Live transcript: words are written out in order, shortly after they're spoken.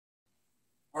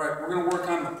All right, we're going to work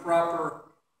on the proper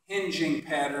hinging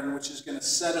pattern, which is going to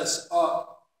set us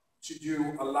up to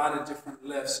do a lot of different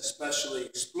lifts, especially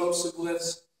explosive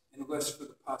lifts and lifts for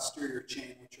the posterior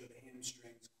chain, which are the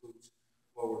hamstrings, glutes,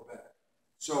 lower back.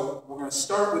 So we're going to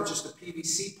start with just a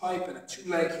PVC pipe and a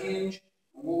two-leg hinge.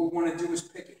 And what we want to do is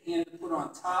pick a hand to put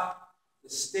on top. The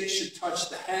stick should touch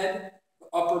the head,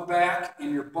 the upper back,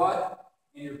 and your butt.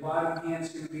 And your bottom hand is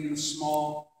going to be in the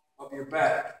small of your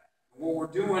back. And what we're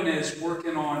doing is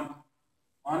working on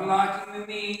unlocking the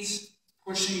knees,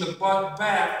 pushing the butt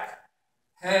back,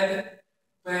 head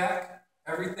back,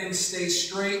 everything stays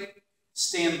straight,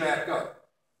 stand back up.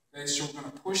 Okay, so we're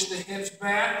going to push the hips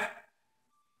back,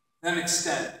 then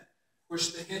extend. Push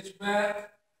the hips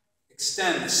back,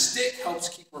 extend. The stick helps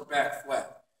keep our back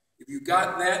flat. If you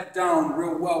got that down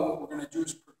real well, what we're going to do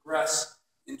is progress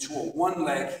into a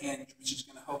one-leg hinge, which is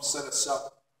going to help set us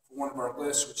up for one of our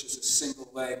lifts, which is a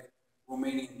single-leg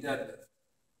Romanian deadlift.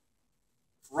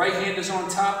 If right hand is on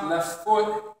top, left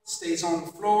foot stays on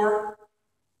the floor.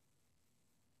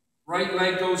 Right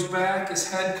leg goes back,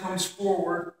 his head comes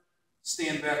forward,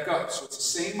 stand back up. So it's the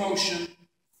same motion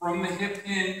from the hip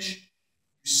hinge.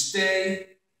 You stay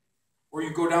or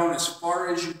you go down as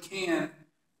far as you can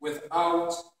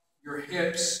without your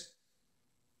hips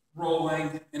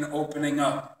rolling and opening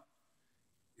up.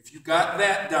 If you got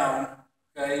that down,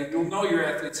 okay, you'll know your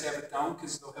athletes have it down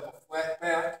because they'll have a flat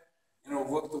back and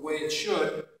it'll look the way it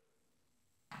should.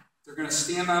 They're going to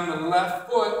stand on the left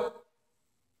foot,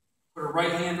 put a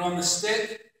right hand on the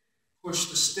stick, push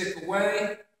the stick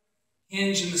away,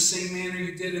 hinge in the same manner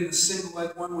you did in the single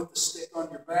leg one with the stick on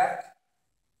your back.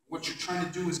 What you're trying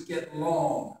to do is get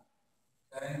long.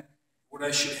 Okay? What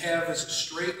I should have is a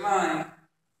straight line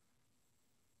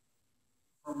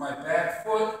from my back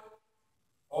foot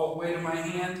all the way to my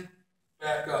hand,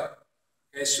 back up.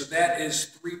 Okay, so that is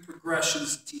 3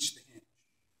 progressions to teach the